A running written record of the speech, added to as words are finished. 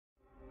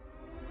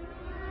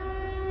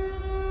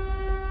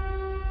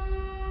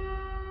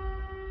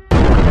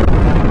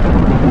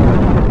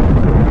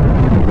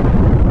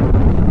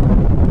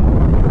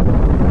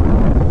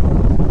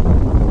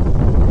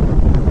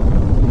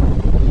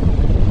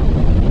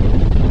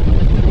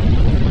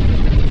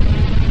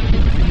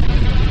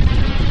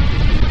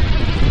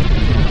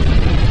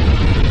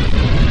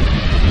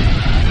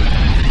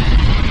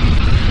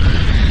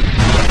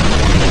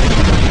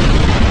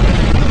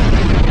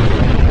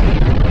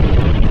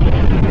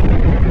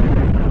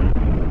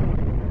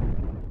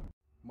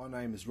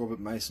name is Robert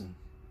Mason,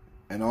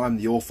 and I am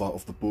the author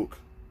of the book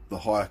The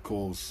Higher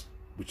Cause,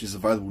 which is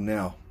available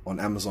now on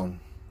Amazon.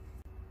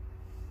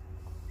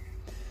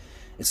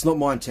 It's not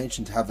my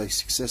intention to have a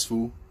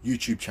successful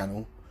YouTube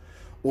channel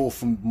or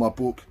for my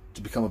book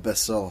to become a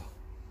bestseller.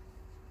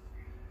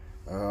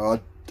 I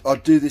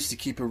do this to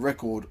keep a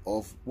record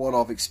of what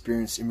I've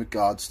experienced in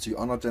regards to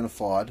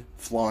unidentified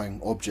flying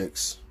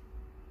objects,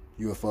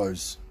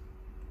 UFOs.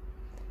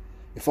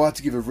 If I had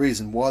to give a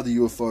reason why the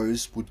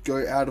UFOs would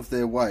go out of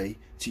their way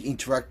to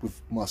interact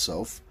with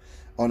myself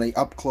on a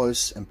up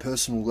close and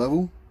personal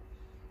level,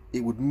 it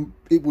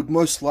would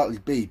most likely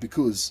be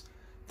because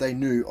they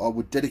knew I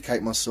would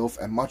dedicate myself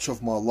and much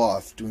of my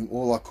life doing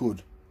all I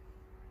could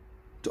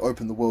to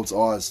open the world's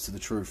eyes to the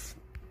truth.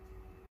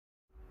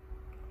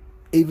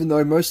 Even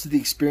though most of the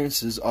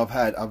experiences I've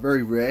had are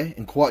very rare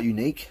and quite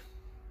unique,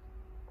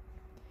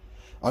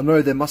 I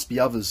know there must be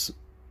others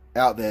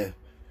out there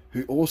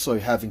who also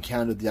have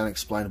encountered the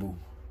unexplainable.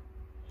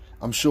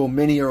 I'm sure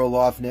many are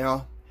alive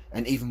now,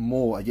 and even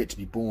more are yet to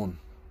be born.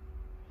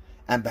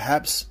 And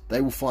perhaps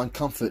they will find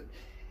comfort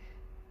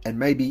and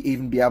maybe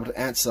even be able to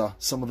answer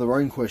some of their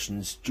own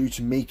questions due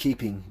to me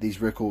keeping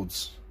these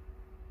records.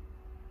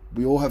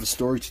 We all have a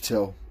story to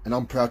tell, and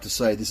I'm proud to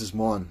say this is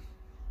mine.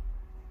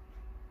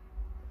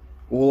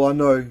 All I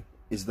know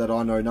is that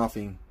I know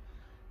nothing,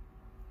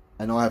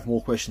 and I have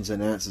more questions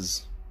than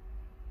answers.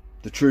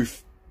 The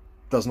truth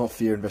does not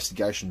fear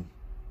investigation.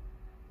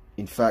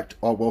 In fact,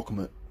 I welcome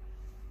it.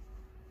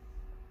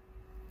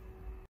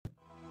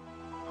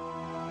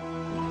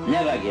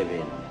 Never give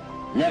in.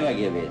 Never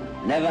give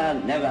in. Never,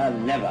 never,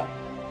 never.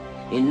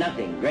 In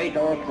nothing, great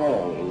or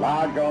small,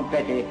 large or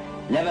petty,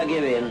 never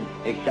give in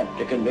except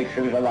to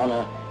convictions of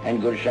honor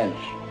and good sense.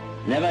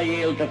 Never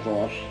yield to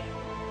force.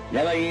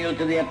 Never yield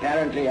to the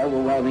apparently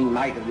overwhelming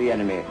might of the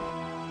enemy.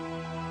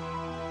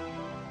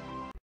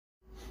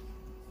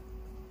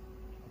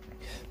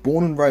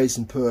 Born and raised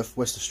in Perth,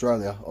 West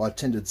Australia, I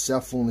attended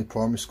South Thornley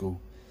Primary School.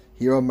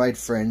 Here I made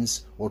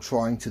friends while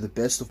trying to the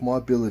best of my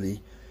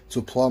ability to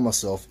apply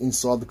myself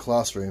inside the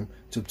classroom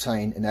to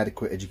obtain an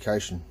adequate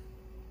education.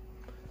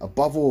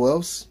 Above all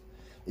else,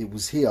 it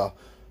was here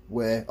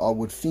where I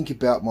would think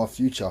about my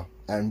future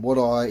and what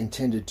I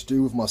intended to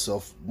do with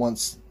myself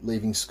once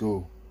leaving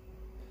school.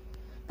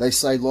 They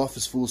say life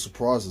is full of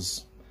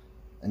surprises,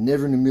 and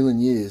never in a million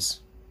years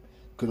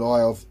could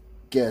I have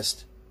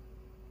guessed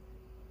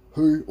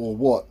who or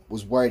what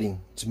was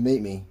waiting to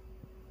meet me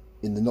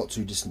in the not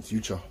too distant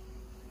future.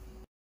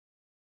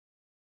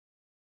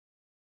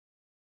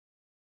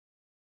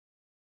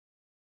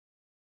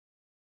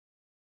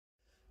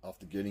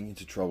 After getting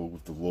into trouble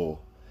with the law,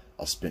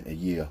 I spent a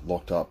year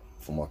locked up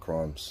for my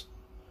crimes.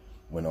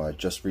 When I had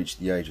just reached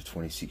the age of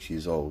 26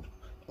 years old,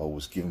 I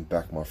was given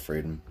back my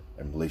freedom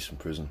and released from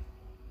prison.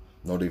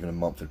 Not even a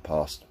month had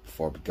passed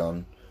before I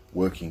began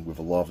working with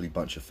a lively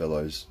bunch of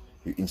fellows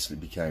who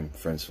instantly became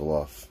friends for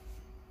life.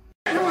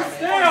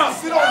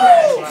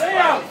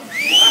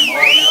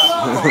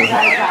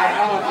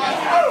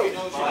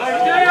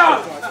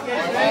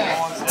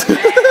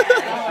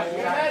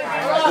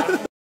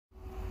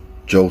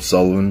 Joel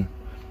Sullivan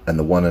and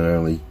the one and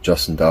only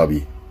Justin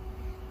Darby,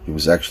 who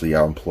was actually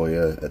our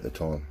employer at the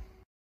time.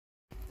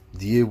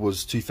 The year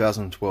was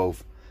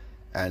 2012,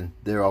 and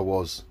there I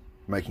was,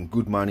 making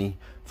good money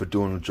for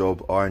doing a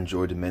job I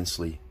enjoyed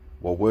immensely.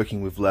 While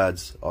working with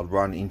lads, I'd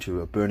run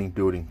into a burning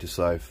building to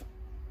save.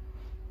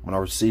 When I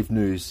received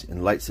news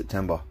in late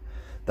September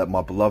that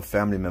my beloved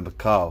family member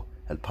Carl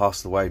had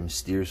passed away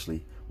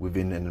mysteriously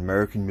within an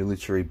American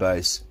military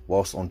base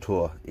whilst on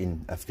tour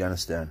in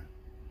Afghanistan.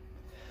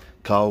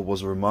 Carl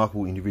was a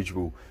remarkable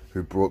individual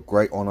who brought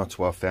great honour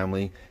to our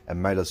family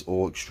and made us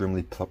all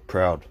extremely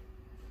proud.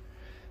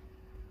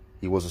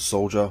 He was a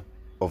soldier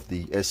of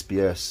the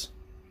SBS,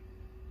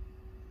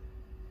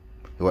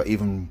 who are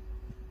even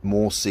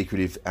more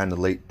secretive and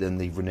elite than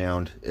the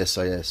renowned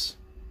SAS.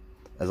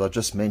 As I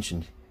just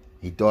mentioned,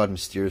 he died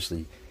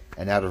mysteriously,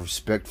 and out of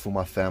respect for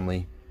my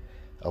family,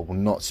 I will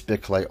not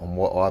speculate on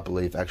what I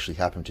believe actually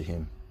happened to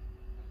him.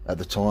 At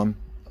the time,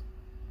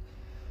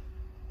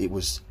 it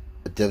was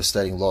a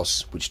devastating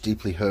loss which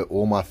deeply hurt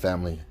all my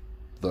family,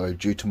 though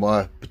due to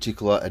my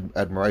particular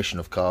admiration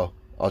of Carl,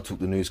 I took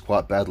the news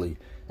quite badly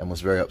and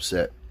was very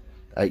upset.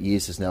 8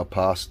 years has now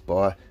passed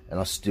by, and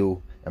I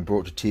still am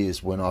brought to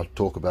tears when I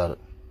talk about it.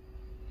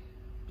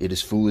 It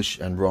is foolish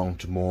and wrong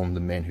to mourn the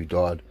men who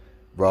died.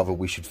 Rather,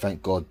 we should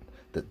thank God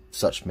that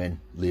such men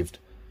lived.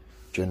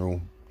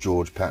 General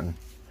George Patton.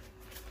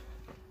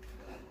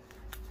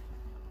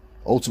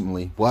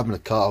 Ultimately, what happened to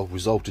Carl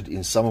resulted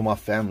in some of my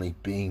family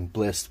being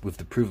blessed with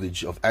the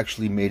privilege of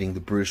actually meeting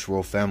the British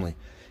royal family,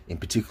 in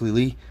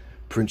particularly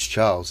Prince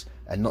Charles,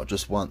 and not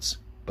just once,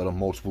 but on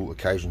multiple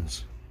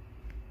occasions.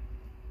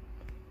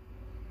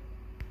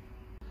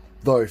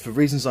 Though, for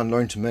reasons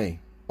unknown to me,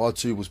 I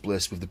too was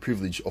blessed with the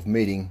privilege of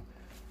meeting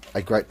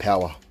a great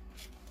power.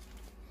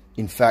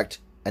 In fact,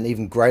 an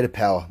even greater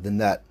power than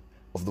that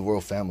of the royal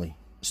family.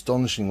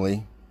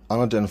 Astonishingly,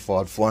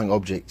 unidentified flying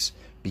objects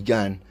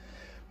began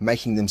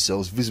making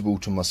themselves visible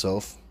to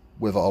myself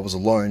whether I was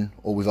alone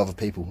or with other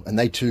people, and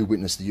they too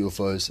witnessed the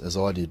UFOs as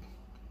I did.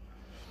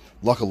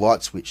 Like a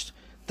light switch,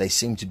 they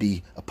seemed to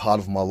be a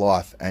part of my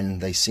life, and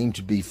they seemed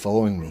to be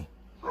following me.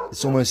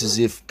 It's almost as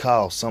if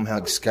Carl somehow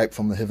escaped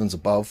from the heavens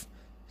above,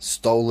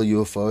 stole a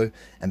UFO,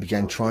 and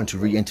began trying to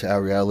re-enter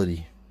our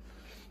reality.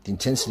 The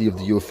intensity of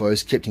the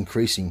UFOs kept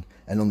increasing,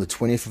 and on the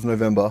 20th of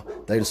November,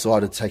 they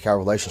decided to take our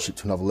relationship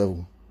to another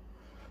level.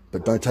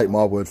 But don't take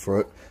my word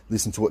for it.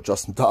 Listen to what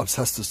Justin Darbs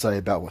has to say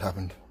about what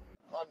happened.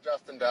 I'm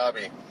Justin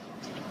Darby.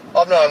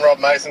 I've known Rob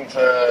Mason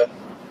for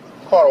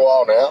quite a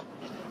while now.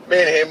 Me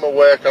and him were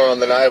working on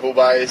the naval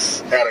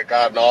base out at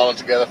Garden Island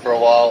together for a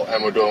while,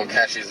 and we're doing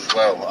caches as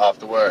well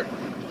after work.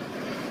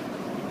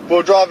 We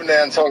were driving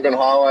down Tonkin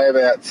Highway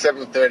about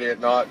 7:30 at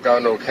night,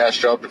 going to a cache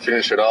job to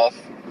finish it off,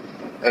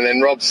 and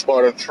then Rob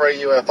spotted 3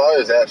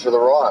 UFOs out to the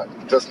right,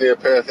 just near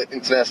Perth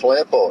International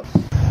Airport.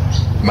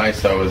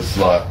 Mesa was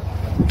like,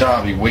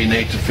 Darby, we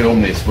need to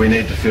film this,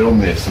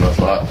 and I was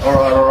like,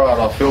 alright,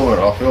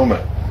 I'll film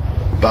it.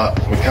 But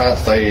we can't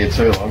stay here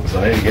too long because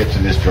I need to get to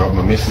this job.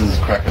 My missus is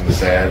cracking the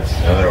sads,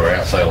 they were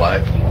out so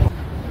late.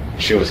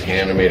 She was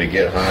hounding me to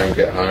get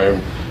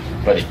home,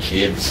 bloody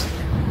kids.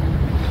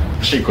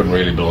 She couldn't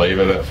really believe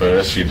it at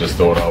first. She just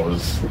thought I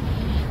was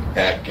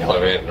out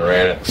gallivanting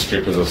around at the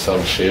strippers or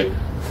some shit.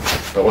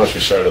 But once we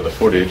showed her the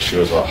footage, she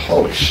was like,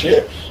 holy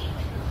shit,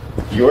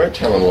 you weren't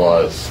telling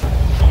lies.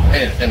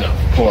 And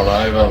I'm pulling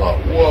over,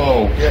 like,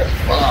 whoa, get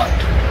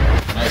fucked.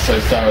 And so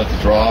started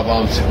to drive,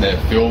 I'm sitting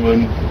there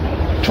filming,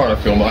 trying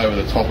to film over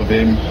the top of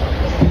him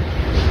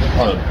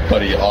on a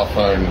bloody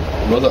iPhone,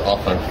 was it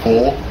iPhone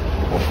 4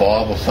 or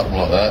 5 or something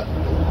like that.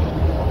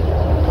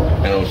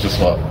 And I was just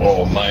like,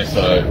 oh,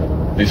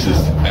 Meso, this is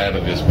out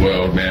of this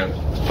world, man.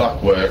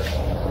 Fuck work,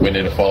 we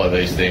need to follow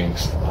these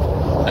things.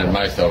 And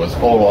Meso was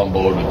all on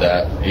board with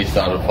that. He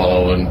started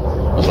following.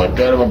 I was like,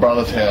 go to my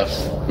brother's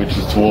house, which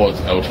is towards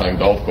Eltone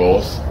Golf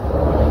Course.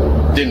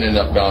 Didn't end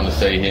up going to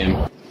see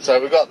him. So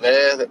we got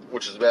there,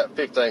 which is about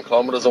 15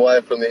 kilometres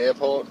away from the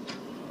airport.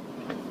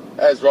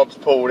 As Rob's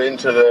pulled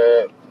into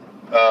the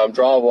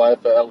driveway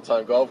for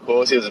Eltone Golf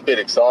Course, he was a bit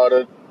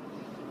excited.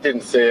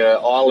 Didn't see an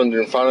island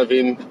in front of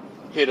him,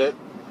 hit it,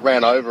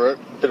 ran over it,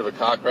 bit of a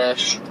car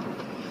crash.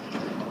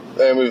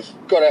 Then we've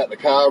got out the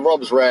car,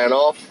 Rob's ran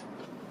off.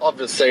 I've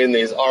just seen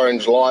this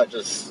orange light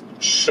just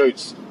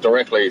shoots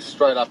directly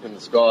straight up in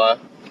the sky,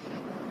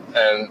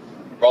 and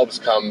Rob's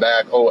come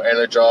back all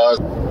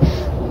energised.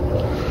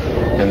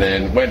 And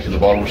then went to the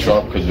bottle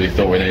shop because we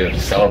thought we needed to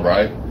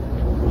celebrate,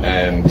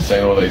 and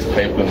seen all these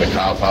people in the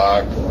car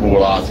park. We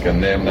were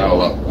asking them, they were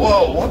like,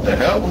 whoa, what the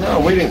hell? No,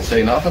 we didn't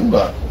see nothing,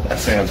 but that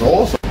sounds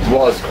awesome. It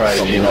was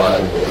crazy,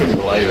 like, couldn't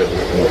believe it.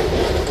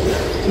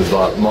 It was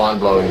like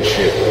mind-blowing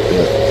shit.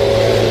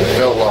 It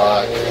felt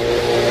like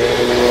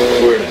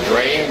we were in a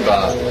dream,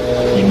 but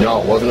you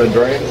know it wasn't a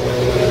dream.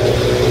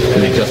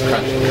 And he just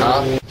crashed the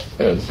car.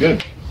 Yeah, it was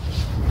good.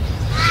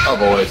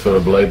 I've always sort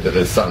of believed that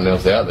there's something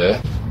else out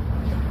there.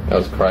 That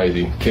was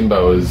crazy.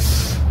 Kimbo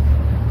was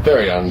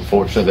very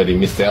unfortunate that he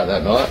missed out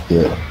that night.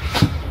 Yeah.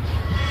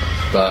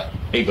 But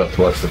he got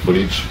to watch the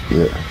footage.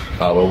 Yeah.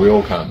 Oh, well, we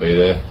all can't be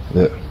there.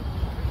 Yeah.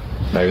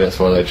 Maybe that's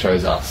why they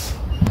chose us.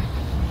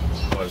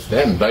 Well, it's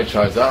them. They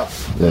chose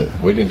us. Yeah.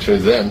 We didn't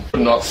choose them.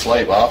 Could not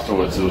sleep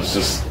afterwards. It was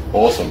just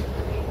awesome.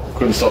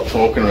 Couldn't stop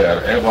talking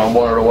about it. Everyone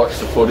wanted to watch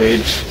the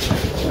footage.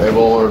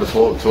 Everyone wanted to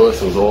talk to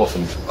us. It was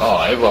awesome.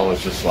 Oh, everyone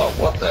was just like,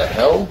 what the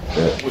hell?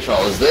 Yeah. Wish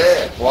I was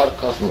there. Why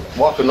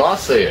couldn't I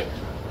see it?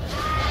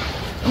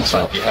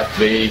 So you have to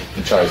be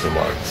the chosen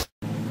ones.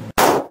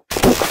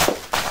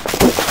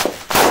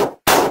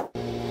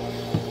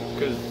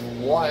 Because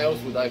why else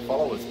would they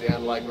follow us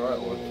down Lake Road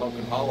or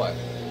Tonkin Highway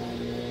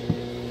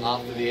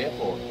after the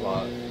airport?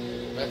 Like,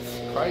 that's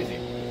crazy.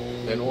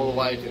 Then all the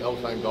way to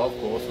Eltone Golf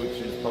Course,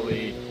 which is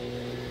probably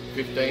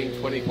 15,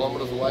 20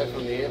 kilometres away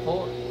from the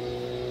airport.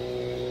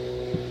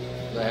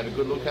 They had a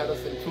good look at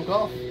us and took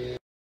off.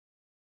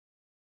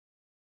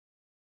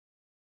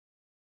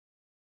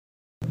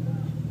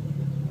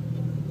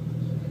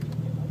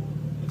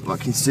 Like,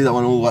 can you see that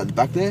one all the way at the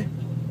back there?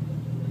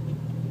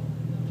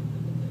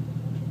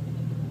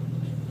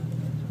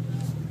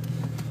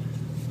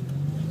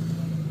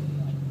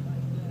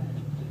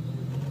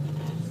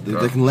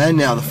 They can land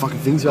now, the fucking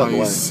thing's out of the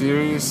way. Are you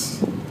serious?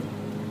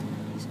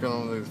 What's going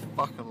on with this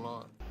fucking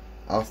light?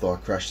 After I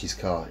crashed his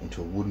car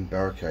into a wooden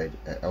barricade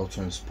at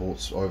Eltone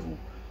Sports Oval,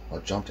 I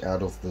jumped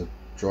out of the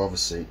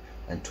driver's seat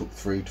and took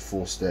 3 to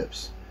 4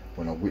 steps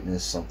when I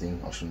witnessed something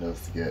I shall never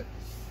forget.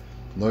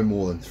 No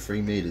more than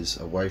 3 meters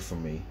away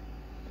from me,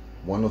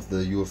 one of the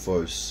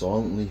UFOs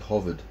silently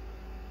hovered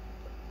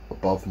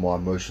above my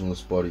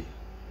motionless body.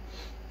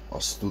 I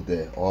stood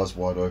there, eyes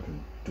wide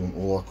open, doing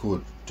all I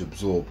could to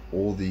absorb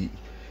all the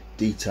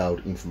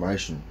detailed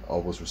information I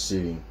was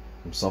receiving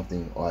from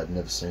something I had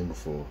never seen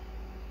before.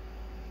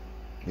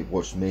 It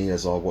watched me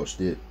as I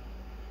watched it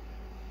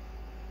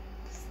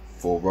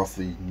for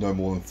roughly no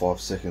more than 5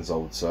 seconds, I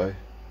would say.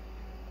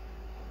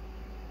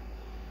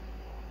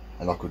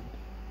 And I could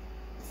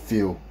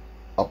feel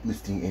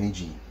uplifting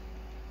energy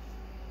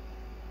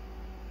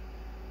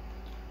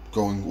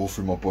going all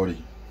through my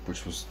body,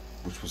 which was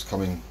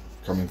coming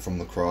from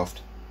the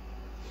craft,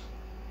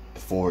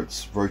 before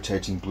its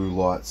rotating blue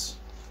lights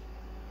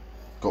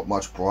got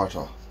much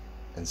brighter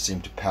and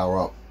seemed to power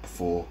up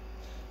before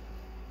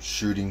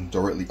shooting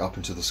directly up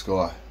into the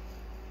sky.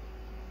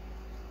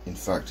 In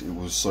fact, it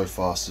was so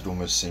fast it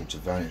almost seemed to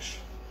vanish.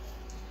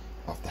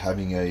 After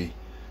having a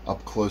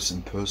up close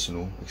and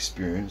personal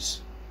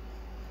experience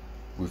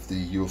with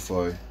the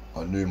UFO,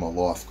 I knew my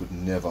life could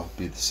never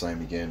be the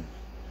same again.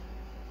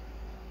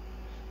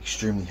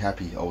 Extremely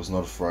happy I was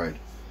not afraid.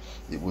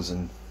 It was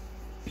an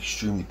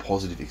extremely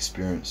positive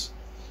experience.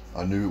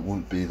 I knew it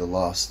wouldn't be the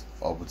last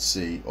I would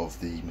see of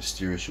the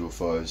mysterious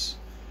UFOs.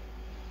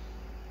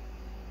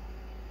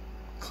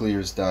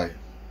 Clear as day,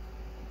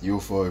 the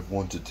UFO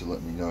wanted to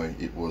let me know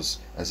it was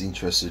as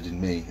interested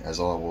in me as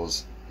I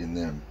was in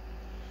them.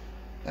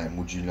 And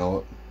would you know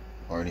it,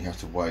 I only have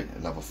to wait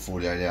another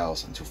 48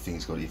 hours until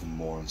things got even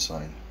more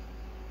insane.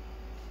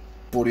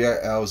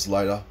 48 hours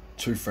later,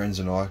 two friends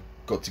and I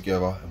got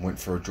together and went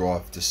for a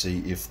drive to see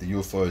if the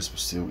UFOs were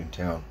still in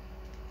town.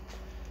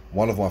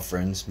 One of my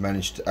friends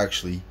managed to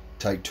actually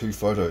take 2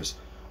 photos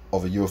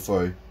of a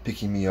UFO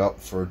picking me up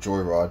for a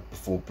joyride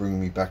before bringing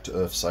me back to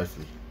Earth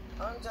safely.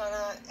 I'm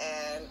Donna,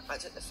 and I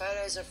took the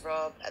photos of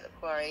Rob at the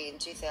quarry in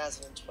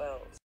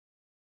 2012.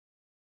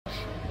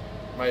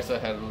 Mesa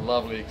had a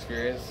lovely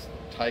experience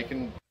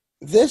taken.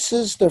 This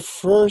is the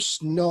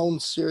first known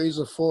series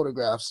of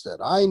photographs that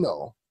I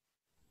know,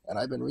 and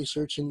I've been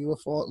researching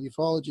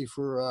ufology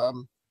for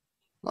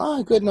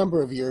a good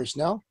number of years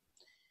now,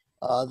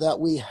 that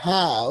we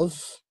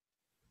have,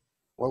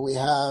 where we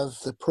have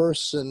the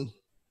person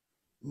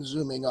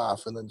zooming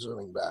off and then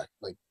zooming back,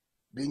 like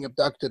being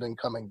abducted and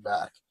coming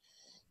back.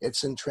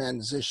 It's in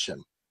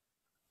transition.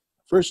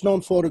 First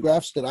known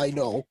photographs that I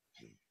know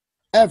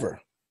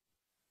ever.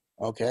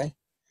 Okay?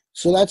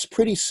 So that's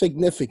pretty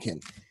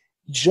significant.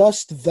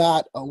 Just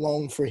that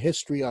alone for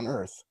history on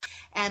Earth.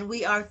 And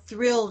we are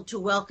thrilled to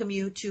welcome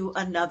you to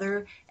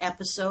another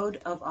episode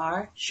of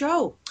our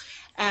show.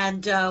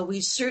 And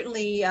we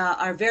certainly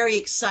are very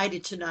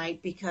excited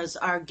tonight because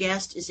our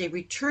guest is a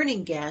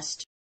returning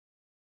guest.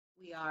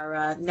 We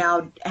are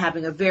now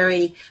having a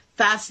very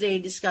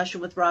fascinating discussion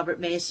with Robert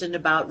Mason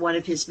about one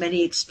of his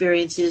many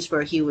experiences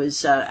where he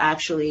was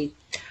actually,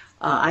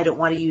 I don't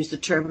want to use the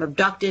term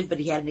abducted, but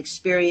he had an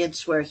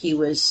experience where he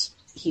was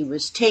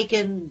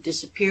taken,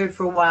 disappeared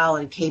for a while,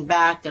 and came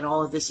back, and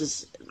all of this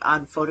is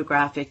on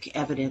photographic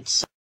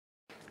evidence.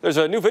 There's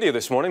a new video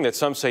this morning that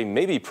some say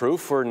may be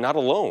proof we're not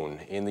alone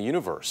in the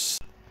universe.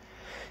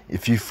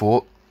 If you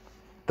thought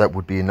that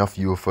would be enough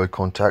UFO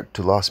contact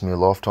to last me a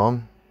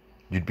lifetime,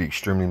 you'd be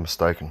extremely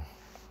mistaken.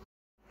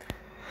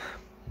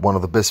 One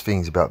of the best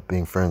things about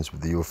being friends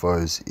with the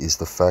UFOs is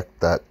the fact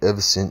that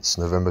ever since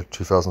November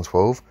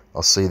 2012,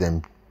 I see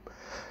them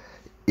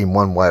in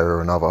one way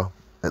or another,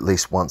 at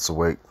least once a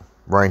week.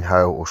 Rain,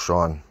 hail or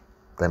shine,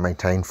 they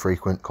maintain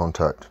frequent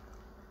contact.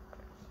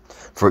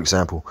 For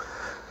example,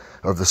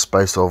 over the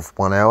space of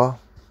 1 hour,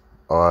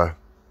 I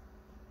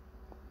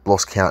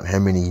lost count how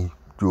many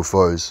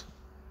UFOs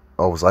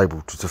I was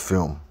able to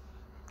film,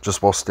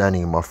 just while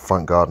standing in my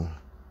front garden.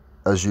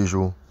 As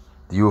usual,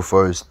 the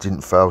UFOs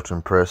didn't fail to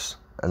impress,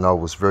 and I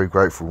was very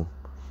grateful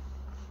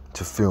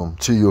to film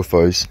 2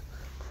 UFOs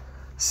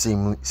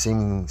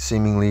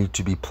seemingly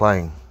to be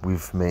playing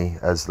with me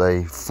as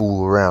they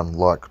fool around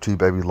like 2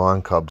 baby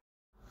lion cubs,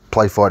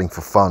 play fighting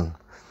for fun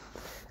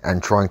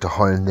and trying to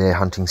hone their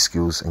hunting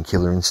skills and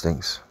killer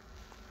instincts.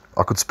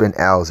 I could spend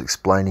hours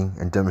explaining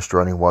and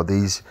demonstrating why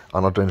these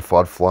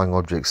unidentified flying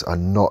objects are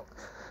not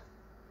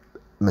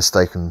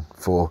mistaken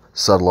for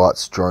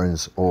satellites,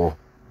 drones or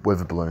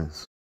weather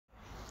balloons.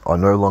 I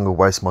no longer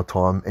waste my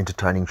time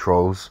entertaining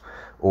trolls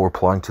or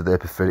replying to their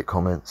pathetic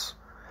comments.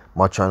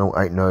 My channel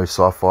ain't no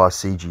sci-fi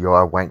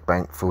CGI wank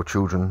bank for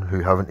children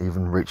who haven't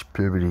even reached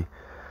puberty.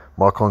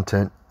 My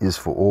content is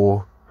for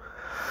all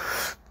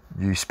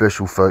you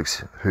special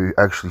folks who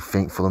actually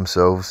think for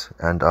themselves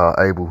and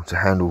are able to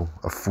handle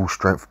a full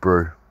strength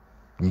brew.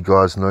 You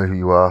guys know who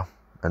you are,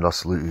 and I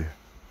salute you.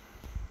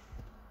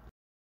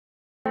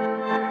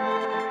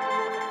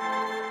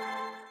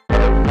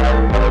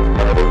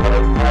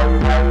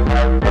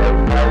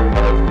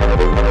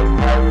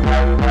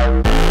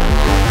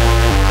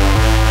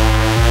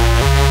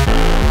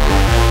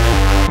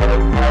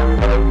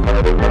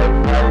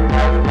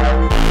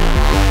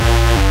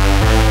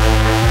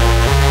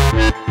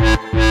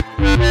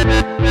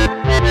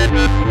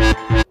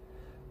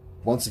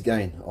 Once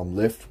again, I'm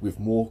left with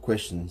more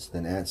questions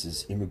than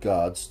answers in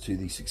regards to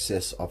the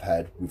success I've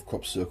had with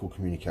crop circle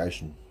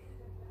communication.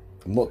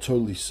 I'm not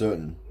totally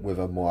certain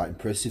whether my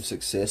impressive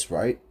success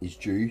rate is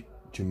due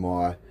to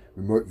my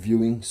remote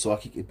viewing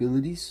psychic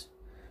abilities,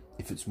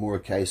 if it's more a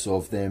case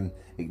of them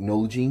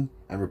acknowledging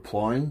and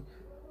replying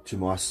to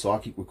my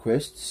psychic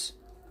requests,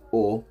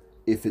 or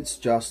if it's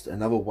just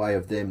another way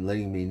of them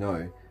letting me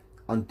know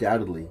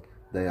undoubtedly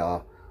they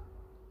are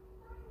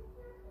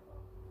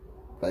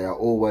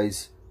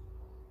always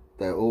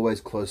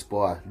close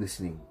by,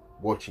 listening,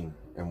 watching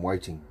and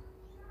waiting.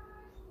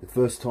 The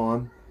first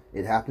time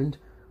it happened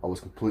I was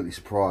completely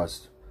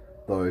surprised,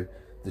 though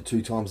the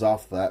 2 times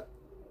after that,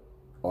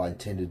 I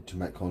intended to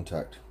make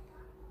contact.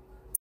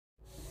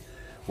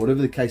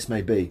 Whatever the case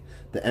may be,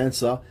 the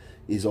answer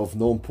is of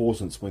no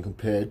importance when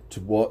compared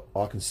to what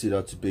I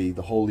consider to be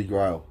the Holy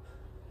Grail,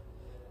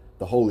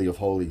 the Holy of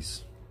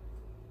Holies.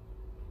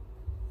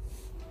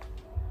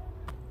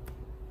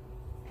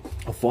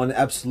 I find it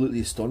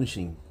absolutely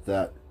astonishing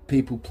that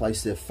people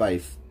place their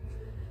faith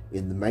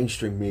in the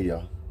mainstream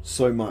media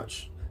so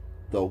much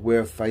they'll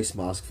wear a face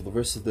mask for the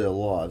rest of their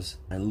lives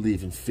and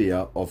live in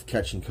fear of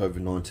catching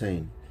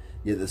COVID-19,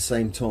 yet at the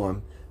same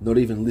time not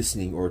even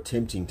listening or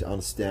attempting to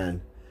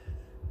understand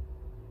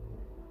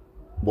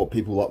what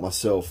people like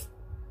myself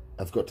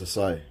have got to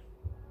say.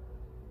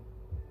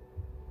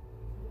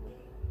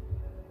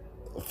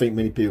 I think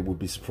many people would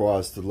be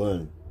surprised to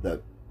learn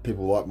that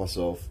people like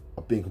myself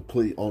are being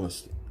completely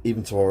honest,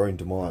 even to our own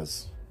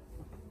demise.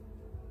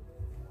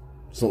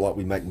 It's not like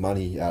we make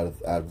money out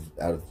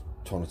of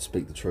trying to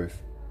speak the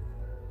truth.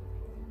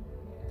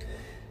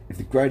 If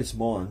the greatest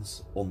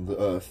minds on the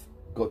earth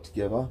got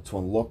together to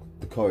unlock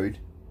the code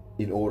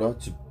in order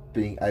to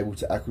being able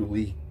to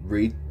accurately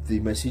read the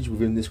message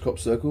within this crop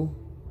circle,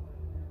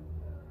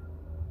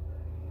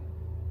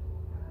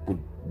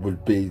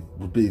 would be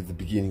the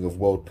beginning of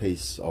world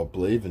peace, I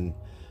believe, and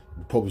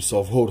would probably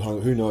solve world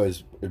hunger. Who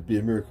knows? It'd be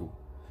a miracle.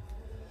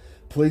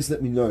 Please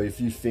let me know if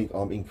you think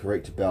I'm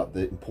incorrect about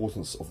the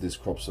importance of this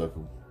crop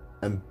circle,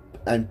 and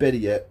better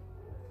yet,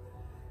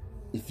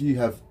 if you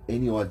have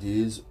any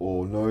ideas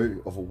or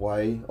know of a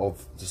way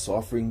of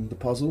deciphering the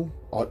puzzle,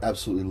 I'd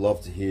absolutely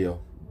love to hear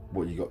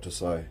what you got to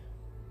say.